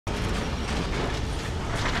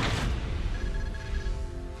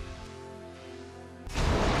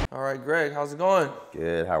All right, Greg, how's it going?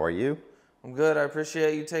 Good. How are you? I'm good. I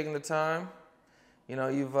appreciate you taking the time. You know,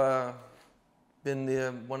 you've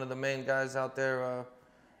been one of the main guys out there.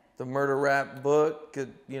 The murder rap book,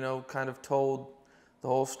 kind of told the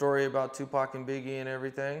whole story about Tupac and Biggie and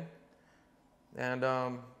everything. And,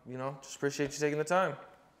 just appreciate you taking the time.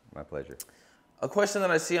 My pleasure. A question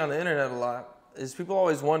that I see on the internet a lot is people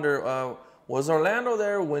always wonder, was Orlando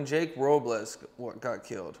there when Jake Robles got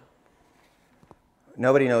killed?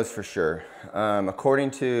 Nobody knows for sure.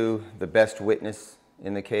 According to the best witness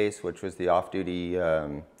in the case, which was the off-duty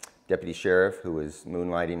deputy sheriff who was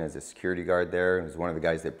moonlighting as a security guard there, he was one of the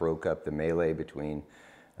guys that broke up the melee between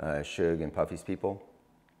Suge and Puffy's people.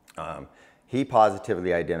 He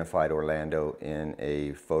positively identified Orlando in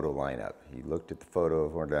a photo lineup. He looked at the photo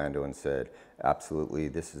of Orlando and said, absolutely,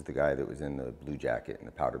 this is the guy that was in the blue jacket, in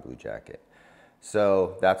the powder blue jacket.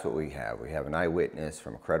 So that's what we have. We have an eyewitness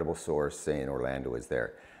from a credible source saying Orlando was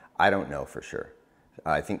there. I don't know for sure.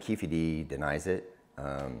 I think Keefe denies it.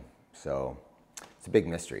 So it's a big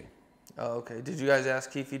mystery. Oh, okay. Did you guys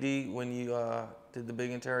ask Keefe when you did the big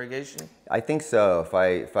interrogation? I think so. If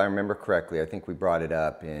I remember correctly, I think we brought it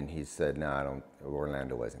up and he said, no,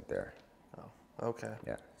 Orlando wasn't there. Oh, okay.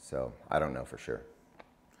 Yeah, so I don't know for sure.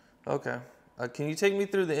 Okay. Can you take me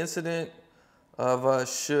through the incident of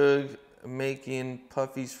Suge making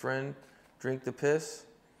Puffy's friend drink the piss?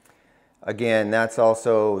 Again, that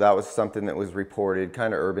was something that was reported,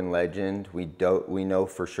 kind of urban legend. We know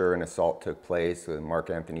for sure an assault took place with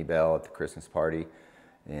Mark Anthony Bell at the Christmas party,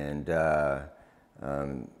 and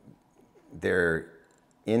there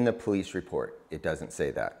in the police report it doesn't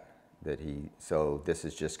say that So this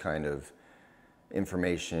is just kind of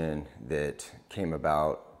information that came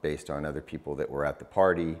about based on other people that were at the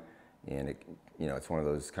party, and it's one of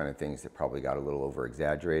those kind of things that probably got a little over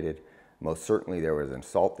exaggerated. Most certainly there was an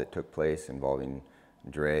assault that took place involving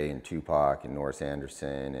Dre and Tupac and Norris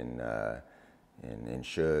Anderson and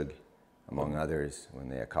Suge, among others, when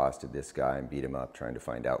they accosted this guy and beat him up trying to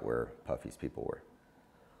find out where Puffy's people were.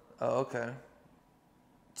 Oh, okay.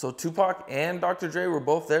 So Tupac and Dr. Dre were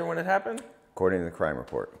both there when it happened? According to the crime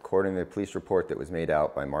report. According to the police report that was made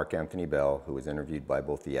out by Mark Anthony Bell, who was interviewed by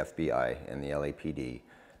both the FBI and the LAPD,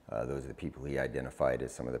 those are the people he identified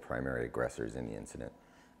as some of the primary aggressors in the incident.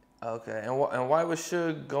 Okay, and why was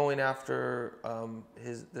Suge going after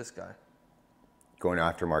this guy? Going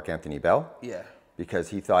after Mark Anthony Bell? Yeah. Because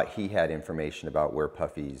he thought he had information about where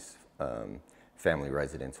Puffy's family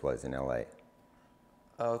residence was in LA.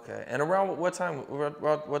 Okay, and around what time?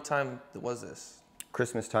 What time was this?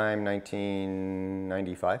 Christmas time,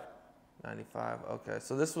 1995. 95. Okay,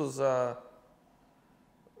 so this was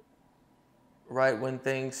right when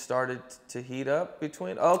things started to heat up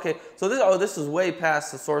between. Oh, okay, so this is way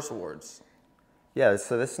past the Source Awards. Yeah,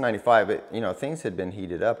 so this is 95, but things had been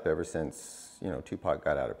heated up ever since Tupac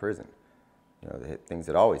got out of prison. Things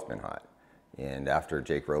had always been hot, and after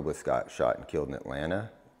Jake Robles got shot and killed in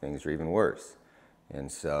Atlanta, things were even worse. And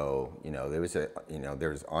so there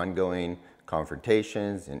was ongoing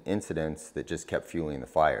confrontations and incidents that just kept fueling the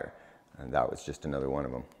fire, and that was just another one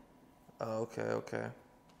of them. Oh, okay.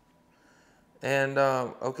 And,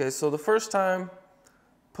 okay, so the first time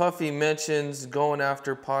Puffy mentions going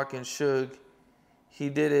after Pac and Suge, he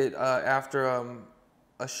did it after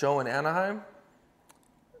a show in Anaheim?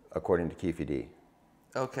 According to Keefe.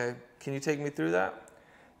 Okay, can you take me through that?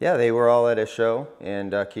 Yeah, they were all at a show,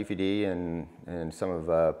 and Keefe and some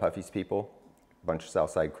of Puffy's people, a bunch of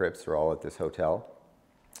Southside Crips, are all at this hotel.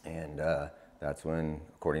 And that's when,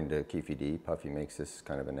 according to Keefe, Puffy makes this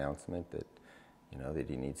kind of announcement that that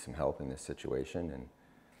he needs some help in this situation, and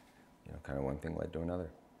kind of one thing led to another.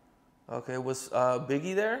 Okay, was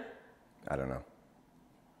Biggie there? I don't know.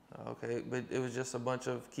 Okay, but it was just a bunch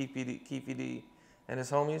of Keefe and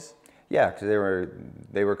his homies? Yeah, because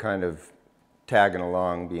they were kind of tagging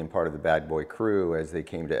along, being part of the bad boy crew as they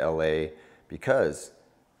came to LA, because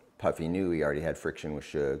Puffy knew he already had friction with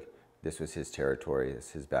Suge. This was his territory, this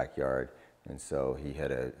was his backyard, and so he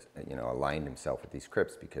had aligned himself with these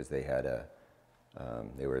Crips because they had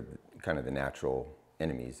they were kind of the natural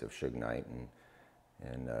enemies of Suge Knight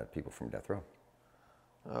and people from Death Row.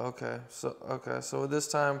 Okay, so at this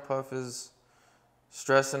time, Puff is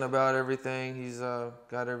stressing about everything. He's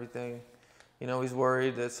got everything. He's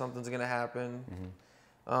worried that something's gonna happen.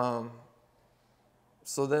 Mm-hmm.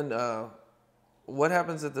 So then, what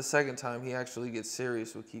happens at the second time he actually gets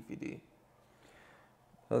serious with Keefe?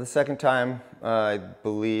 Well, the second time, I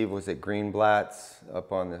believe, was at Greenblatt's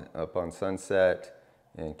up on Sunset,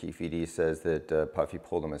 and Keefe says that Puffy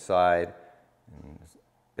pulled him aside and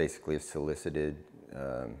basically solicited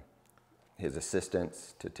his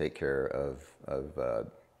assistance to take care of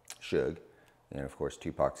Suge. And of course,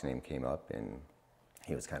 Tupac's name came up, and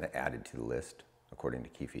he was kind of added to the list, according to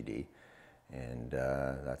Keefe. And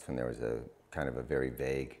that's when there was a kind of a very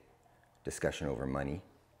vague discussion over money.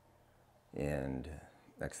 And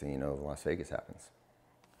next thing you know, Las Vegas happens.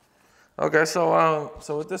 Okay,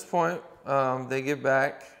 so at this point, they get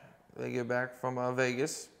back from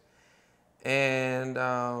Vegas, and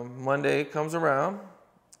Monday comes around,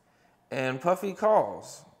 and Puffy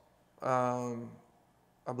calls, I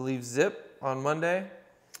believe Zip on Monday,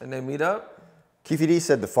 and they meet up. Keefe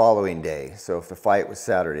said the following day. So if the fight was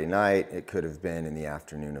Saturday night, it could have been in the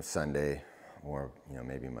afternoon of Sunday, or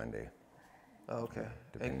maybe Monday. Okay.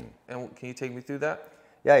 And can you take me through that?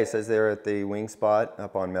 Yeah, he says they're at the wing spot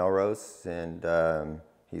up on Melrose, and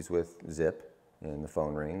he's with Zip, and the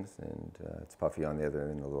phone rings, and it's Puffy on the other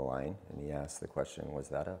end of the line, and he asks the question, was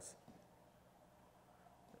that us?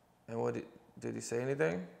 And what did he say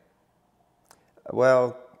anything?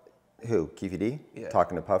 Well, who, Keefe? Yeah.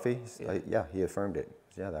 Talking to Puffy? Yeah. Yeah, he affirmed it.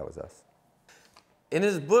 Yeah, that was us. In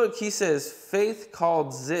his book, he says Faith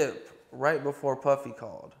called Zip right before Puffy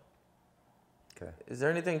called. Okay. Is there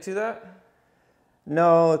anything to that?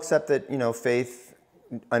 No, except that, Faith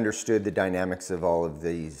understood the dynamics of all of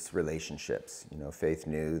these relationships. Faith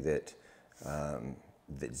knew that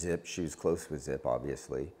Zip, she was close with Zip,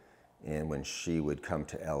 obviously, and when she would come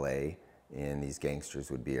to LA and these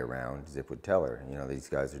gangsters would be around, Zip would tell her, these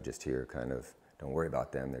guys are just here kind of, don't worry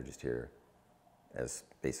about them, they're just here as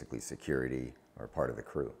basically security or part of the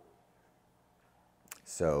crew.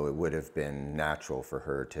 So it would have been natural for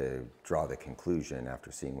her to draw the conclusion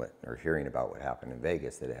after seeing or hearing about what happened in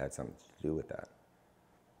Vegas that it had something to do with that.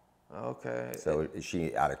 Okay. So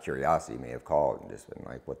she, out of curiosity, may have called and just been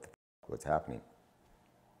like, what's happening?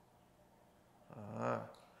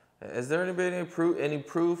 Is there any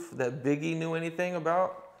proof that Biggie knew anything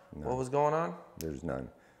about what was going on? There's none.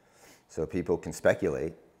 So people can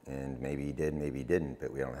speculate, and maybe he did, maybe he didn't,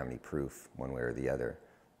 but we don't have any proof one way or the other.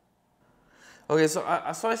 Okay, so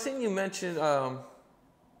I seen you mention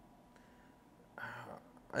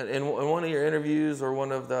in one of your interviews or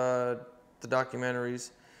one of the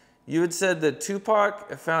documentaries, you had said that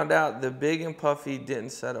Tupac found out that Big and Puffy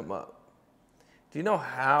didn't set him up. Do you know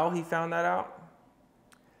how he found that out?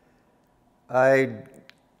 I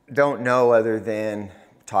don't know, other than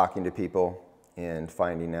talking to people and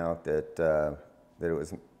finding out that that it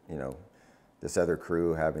was, this other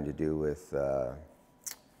crew having to do with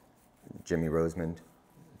James Rosemond,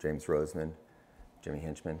 Jimmy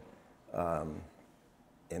Hinchman,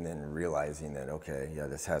 and then realizing that, okay, yeah,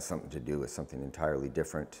 this has something to do with something entirely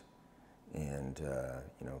different, and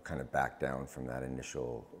kind of back down from that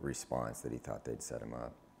initial response that he thought they'd set him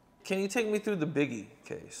up. Can you take me through the Biggie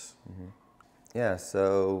case? Mm-hmm. Yeah,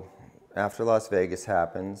 so after Las Vegas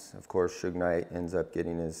happens, of course, Suge Knight ends up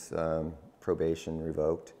getting his probation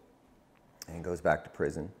revoked and goes back to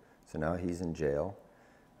prison. So now he's in jail.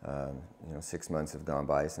 6 months have gone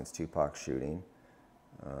by since Tupac's shooting.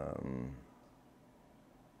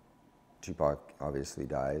 Tupac obviously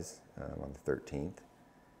dies on the 13th.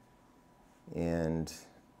 And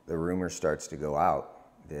the rumor starts to go out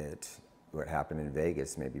that what happened in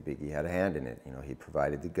Vegas, maybe Biggie had a hand in it. He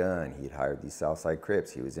provided the gun, he'd hired these Southside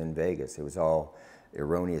Crips, he was in Vegas. It was all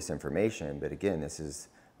erroneous information, but again, this is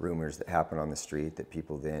rumors that happen on the street that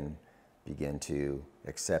people then begin to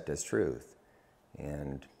accept as truth.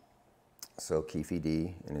 And so Keefe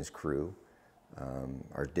and his crew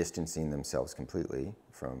are distancing themselves completely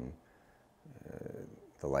from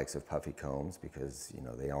the likes of Puffy Combs, because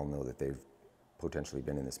they all know that they've potentially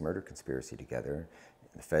been in this murder conspiracy together.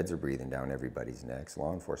 The feds are breathing down everybody's necks.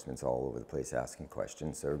 Law enforcement's all over the place asking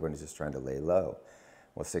questions, so everybody's just trying to lay low.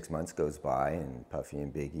 Well, 6 months goes by, and Puffy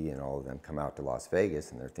and Biggie and all of them come out to Las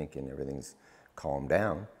Vegas, and they're thinking everything's calmed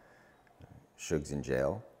down. Suge's in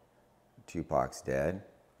jail, Tupac's dead,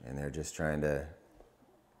 and they're just trying to,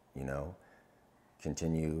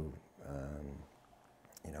 continue,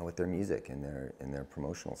 with their music and their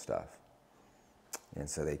promotional stuff. And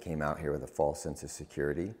so they came out here with a false sense of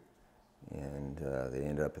security, and they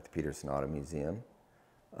ended up at the Peterson Auto Museum.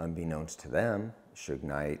 Unbeknownst to them, Suge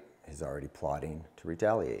Knight is already plotting to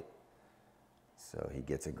retaliate. So he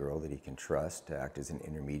gets a girl that he can trust to act as an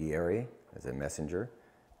intermediary, as a messenger,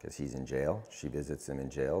 because he's in jail. She visits him in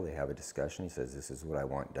jail. They have a discussion. He says, this is what I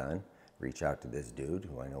want done. Reach out to this dude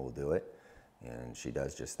who I know will do it. And she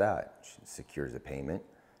does just that. She secures a payment,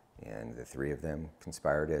 and the three of them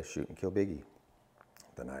conspire to shoot and kill Biggie.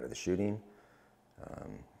 The night of the shooting,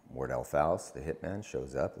 Wardell Faust, the hitman,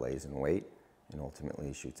 shows up, lays in wait, and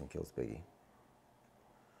ultimately shoots and kills Biggie.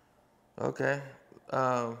 Okay.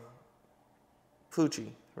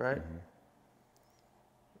 Poochie, right? Mm-hmm.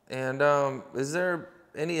 And is there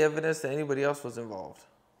any evidence that anybody else was involved?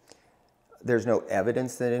 There's no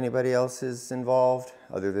evidence that anybody else is involved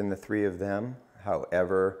other than the three of them.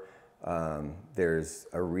 However, there's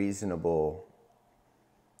a reasonable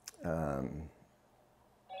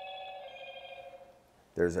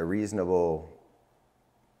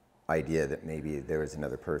idea that maybe there was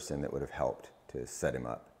another person that would have helped to set him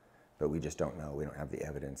up. But we just don't know. We don't have the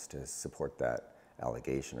evidence to support that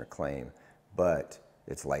allegation or claim. But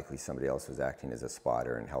it's likely somebody else was acting as a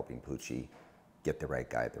spotter and helping Poochie get the right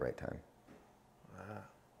guy at the right time.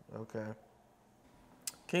 Okay.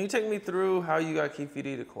 Can you take me through how you got Keefe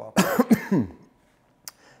to cooperate?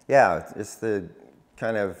 Yeah, it's the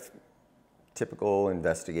kind of typical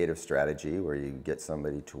investigative strategy where you get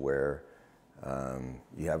somebody to where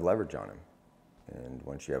you have leverage on them. And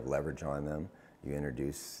once you have leverage on them, you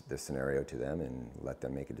introduce the scenario to them and let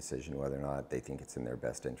them make a decision whether or not they think it's in their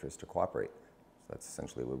best interest to cooperate. So that's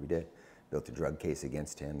essentially what we did. Built a drug case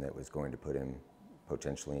against him that was going to put him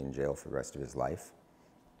potentially in jail for the rest of his life,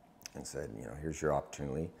 and said, you know, here's your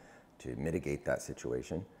opportunity to mitigate that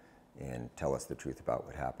situation and tell us the truth about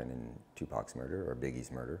what happened in Tupac's murder or Biggie's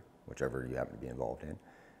murder, whichever you happen to be involved in.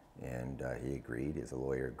 And he agreed, his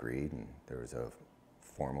lawyer agreed, and there was a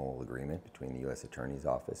formal agreement between the U.S. Attorney's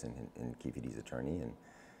Office and Keefe's attorney, and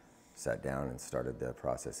sat down and started the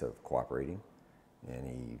process of cooperating. And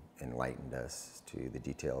he enlightened us to the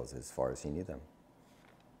details as far as he knew them.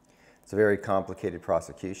 It's a very complicated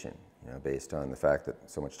prosecution, you know, based on the fact that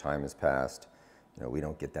so much time has passed. You know, we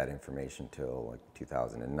don't get that information till like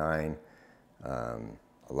 2009.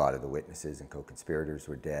 A lot of the witnesses and co-conspirators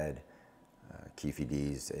were dead.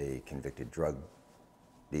 Keefe's a convicted drug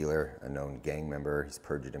dealer, a known gang member. He's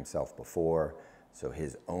perjured himself before, so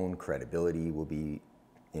his own credibility will be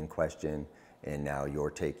in question. And now you're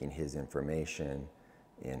taking his information,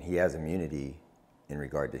 and he has immunity in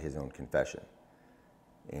regard to his own confession.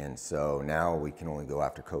 And so now we can only go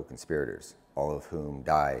after co-conspirators, all of whom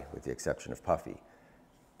die with the exception of Puffy.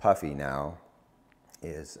 Puffy now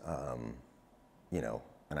is, you know,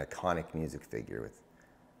 an iconic music figure with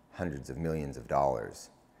hundreds of millions of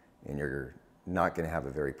dollars, and you're not going to have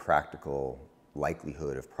a very practical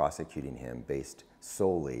likelihood of prosecuting him based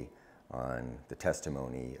solely on the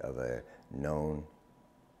testimony of a known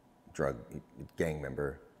gang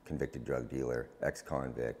member, convicted drug dealer,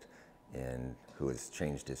 ex-convict, and who has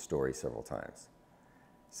changed his story several times.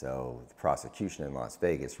 So the prosecution in Las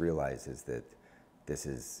Vegas realizes that this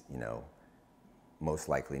is, you know, most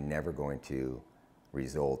likely never going to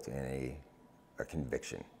result in a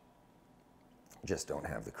conviction. Just don't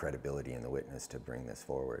have the credibility in the witness to bring this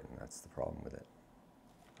forward, and that's the problem with it.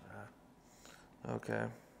 Okay.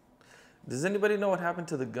 Does anybody know what happened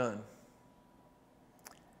to the gun?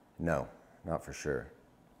 No, not for sure.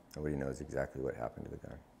 Nobody knows exactly what happened to the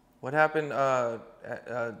gun. What happened,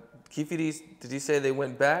 Keefe, did you say they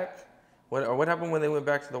went back? What happened when they went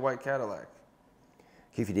back to the white Cadillac?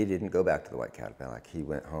 Keefe didn't go back to the white Cadillac. He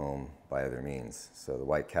went home by other means. So the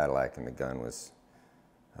white Cadillac and the gun was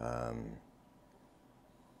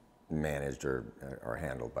managed or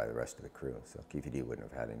handled by the rest of the crew. So Keefe wouldn't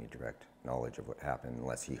have had any direct knowledge of what happened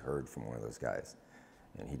unless he heard from one of those guys.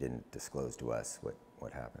 And he didn't disclose to us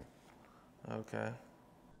what happened. Okay.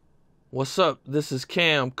 What's up? This is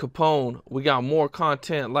Cam Capone. We got more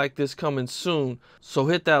content like this coming soon. So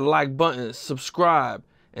hit that like button, subscribe,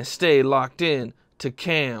 and stay locked in to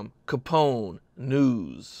Cam Capone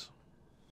News.